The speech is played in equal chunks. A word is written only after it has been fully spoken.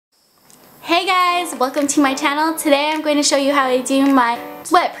guys, welcome to my channel. Today I'm going to show you how I do my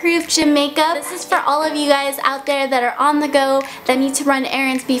Sweatproof gym makeup. This is for all of you guys out there that are on the go, that need to run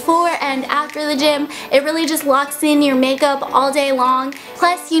errands before and after the gym. It really just locks in your makeup all day long.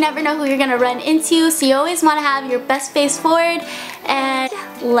 Plus, you never know who you're going to run into, so you always want to have your best face forward. And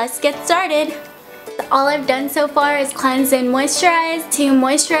let's get started. All I've done so far is cleanse and moisturize. To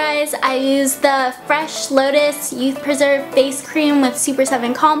moisturize, I use the Fresh Lotus Youth Preserve Face Cream with Super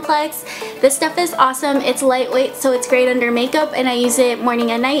 7 Complex. This stuff is awesome. It's lightweight, so it's great under makeup, and I use it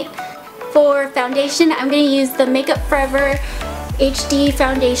morning and night. For foundation, I'm going to use the Makeup Forever HD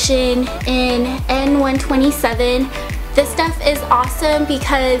Foundation in N127. This stuff is awesome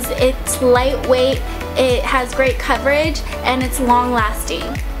because it's lightweight, it has great coverage, and it's long lasting.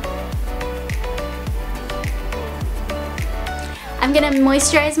 I'm going to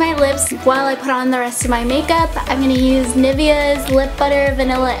moisturize my lips while I put on the rest of my makeup. I'm going to use Nivea's Lip Butter,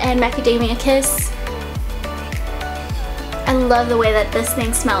 Vanilla, and Macadamia Kiss. I love the way that this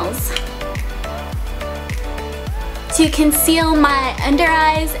thing smells. To conceal my under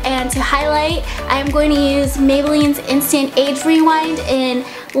eyes and to highlight, I am going to use Maybelline's Instant Age Rewind in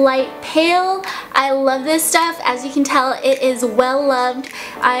Light Pale. I love this stuff. As you can tell, it is well loved.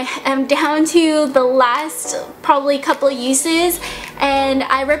 I am down to the last probably couple uses, and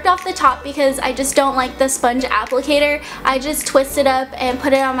I ripped off the top because I just don't like the sponge applicator. I just twist it up and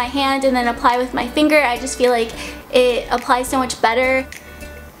put it on my hand and then apply with my finger. I just feel like it applies so much better.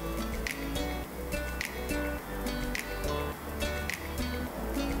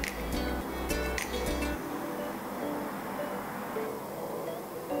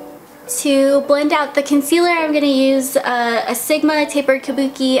 To blend out the concealer, I'm going to use a Sigma Tapered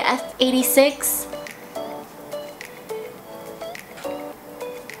Kabuki F86.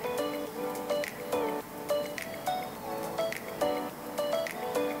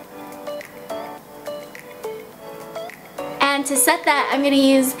 And to set that, I'm going to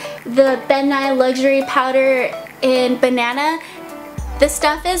use the Ben Nye Luxury Powder in Banana. This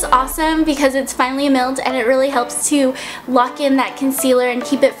stuff is awesome because it's finely milled and it really helps to lock in that concealer and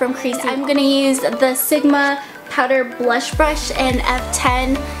keep it from creasing. I'm going to use the Sigma Powder Blush Brush in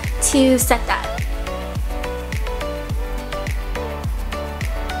F10 to set that.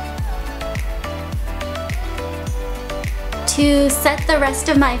 To set the rest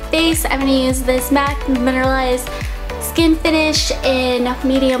of my face, I'm going to use this MAC Mineralized Skin Finish in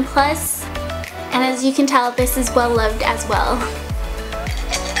Medium Plus. And as you can tell, this is well loved as well.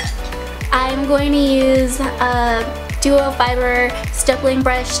 I'm going to use a Duo Fiber stippling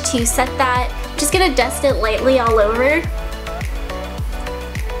brush to set that. I'm just going to dust it lightly all over.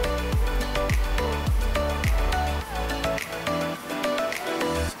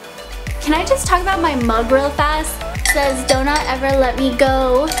 Can I just talk about my mug real fast? It says, "Do not ever let me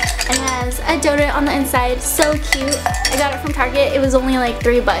go," and has a donut on the inside. So cute. I got it from Target. It was only like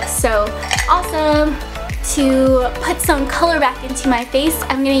 $3, so awesome. To put some color back into my face,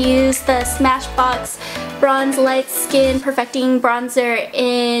 I'm going to use the Smashbox Bronze Light Skin Perfecting Bronzer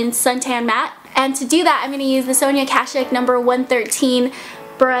in Suntan Matte. And to do that, I'm going to use the Sonia Kashuk number 113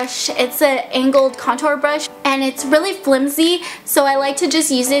 brush. It's an angled contour brush, and it's really flimsy, so I like to just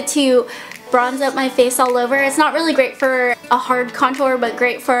use it to bronze up my face all over. It's not really great for a hard contour, but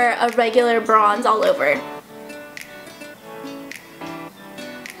great for a regular bronze all over.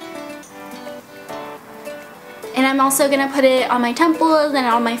 And I'm also going to put it on my temples and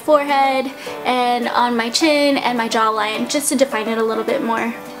on my forehead and on my chin and my jawline just to define it a little bit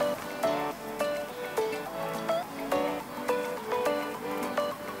more.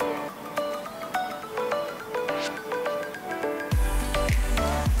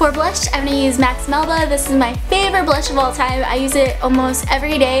 For blush, I'm going to use MAC's Melba. This is my favorite blush of all time. I use it almost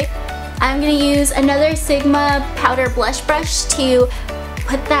every day. I'm going to use another Sigma Powder Blush Brush to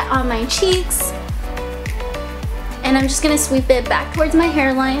put that on my cheeks. And I'm just going to sweep it back towards my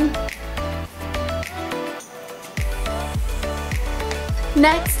hairline.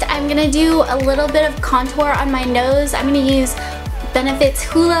 Next, I'm going to do a little bit of contour on my nose. I'm going to use Benefit's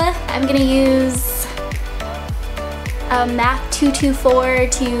Hoola. I'm going to use a MAC 224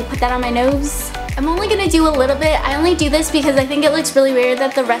 to put that on my nose. I'm only going to do a little bit. I only do this because I think it looks really weird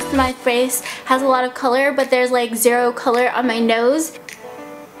that the rest of my face has a lot of color, but there's like zero color on my nose.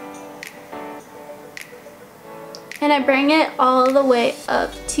 And I bring it all the way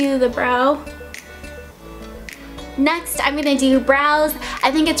up to the brow. Next, I'm going to do brows. I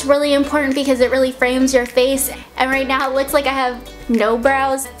think it's really important because it really frames your face. And right now it looks like I have no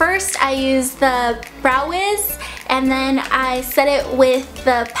brows. First, I use the Brow Wiz, and then I set it with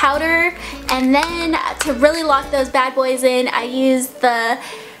the powder. And then to really lock those bad boys in, I use the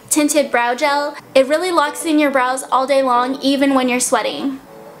tinted brow gel. It really locks in your brows all day long, even when you're sweating.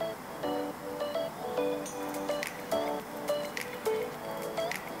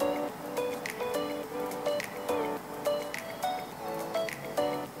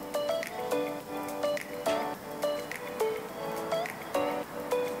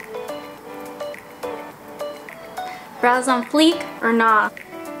 Brows on fleek or not?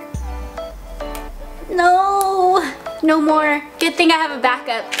 No! No more. Good thing I have a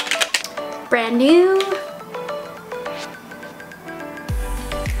backup. Brand new.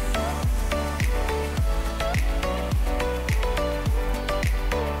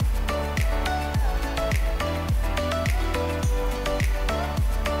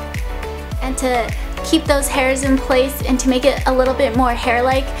 And to keep those hairs in place and to make it a little bit more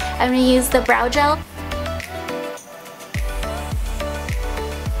hair-like, I'm going to use the brow gel.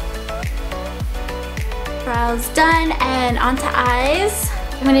 Brows done, and onto eyes.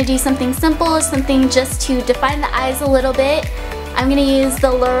 I'm going to do something simple, something just to define the eyes a little bit. I'm going to use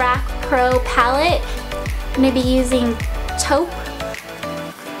the Lorac Pro palette. I'm going to be using taupe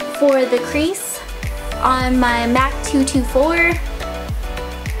for the crease on my MAC 224.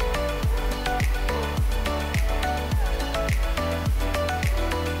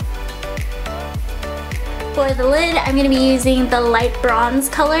 For the lid, I'm going to be using the light bronze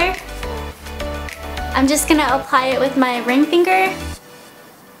color. I'm just going to apply it with my ring finger.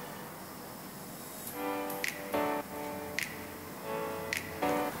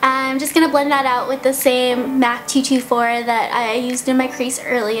 I'm just going to blend that out with the same MAC 224 that I used in my crease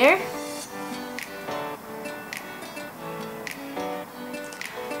earlier.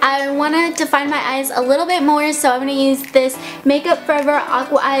 I want to define my eyes a little bit more, so I'm going to use this Makeup Forever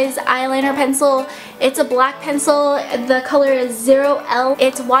Aqua Eyes eyeliner pencil. It's a black pencil. The color is 0L.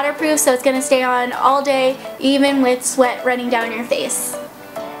 It's waterproof, so it's going to stay on all day, even with sweat running down your face.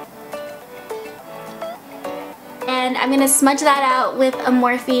 And I'm going to smudge that out with a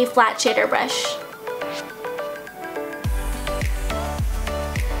Morphe flat shader brush.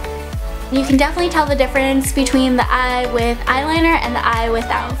 You can definitely tell the difference between the eye with eyeliner and the eye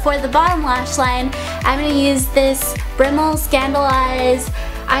without. For the bottom lash line, I'm going to use this Rimmel Scandalize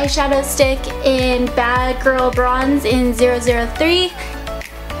eyeshadow stick in Bad Girl Bronze in 003.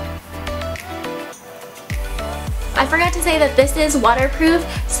 I forgot to say that this is waterproof,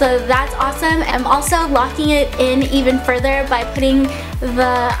 so that's awesome. I'm also locking it in even further by putting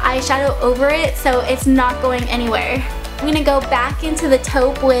the eyeshadow over it, so it's not going anywhere. I'm going to go back into the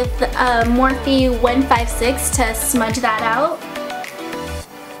taupe with Morphe 156 to smudge that out.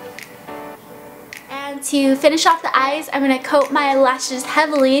 And to finish off the eyes, I'm going to coat my lashes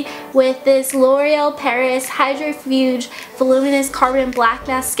heavily with this L'Oreal Paris Hydrofuge Voluminous Carbon Black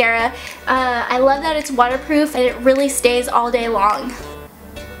Mascara. I love that it's waterproof and it really stays all day long.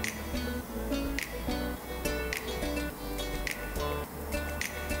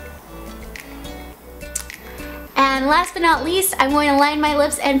 And last but not least, I'm going to line my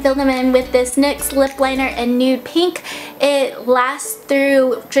lips and fill them in with this NYX lip liner in Nude Pink. It lasts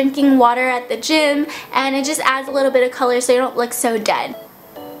through drinking water at the gym, and it just adds a little bit of color so you don't look so dead.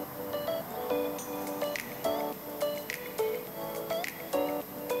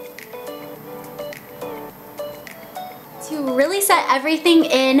 To really set everything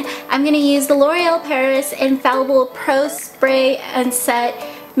in, I'm going to use the L'Oreal Paris Infallible Pro Spray and Set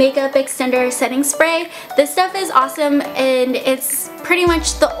Makeup Extender Setting Spray. This stuff is awesome, and it's pretty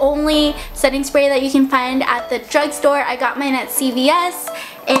much the only setting spray that you can find at the drugstore. I got mine at CVS,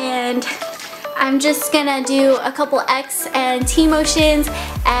 and I'm just gonna do a couple X and T motions,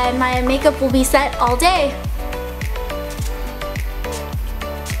 and my makeup will be set all day.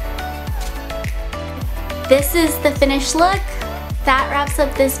 This is the finished look. That wraps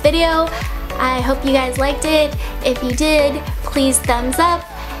up this video. I hope you guys liked it. If you did, please thumbs up.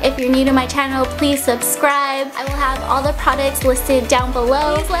 If you're new to my channel, please subscribe. I will have all the products listed down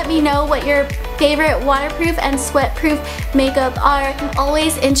below. Please let me know what your favorite waterproof and sweatproof makeup are. I'm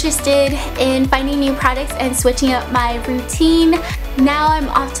always interested in finding new products and switching up my routine. Now I'm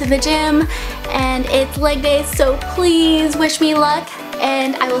off to the gym and it's leg day, so please wish me luck,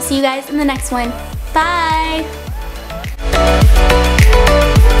 and I will see you guys in the next one. Bye!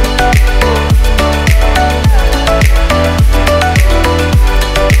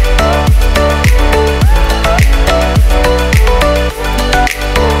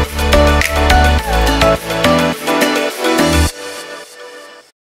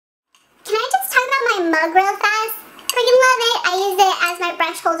 Mug real fast. Freaking love it. I use it as my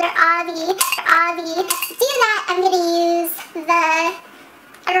brush holder. Obvi. To do that, I'm gonna use the,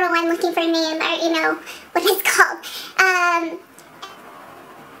 I don't know why I'm looking for a name. I already know what it's called.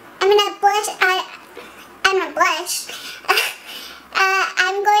 blush.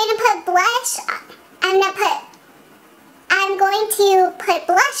 I'm going to put blush. I'm going to put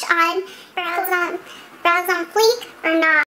blush on. Brows on fleek or not?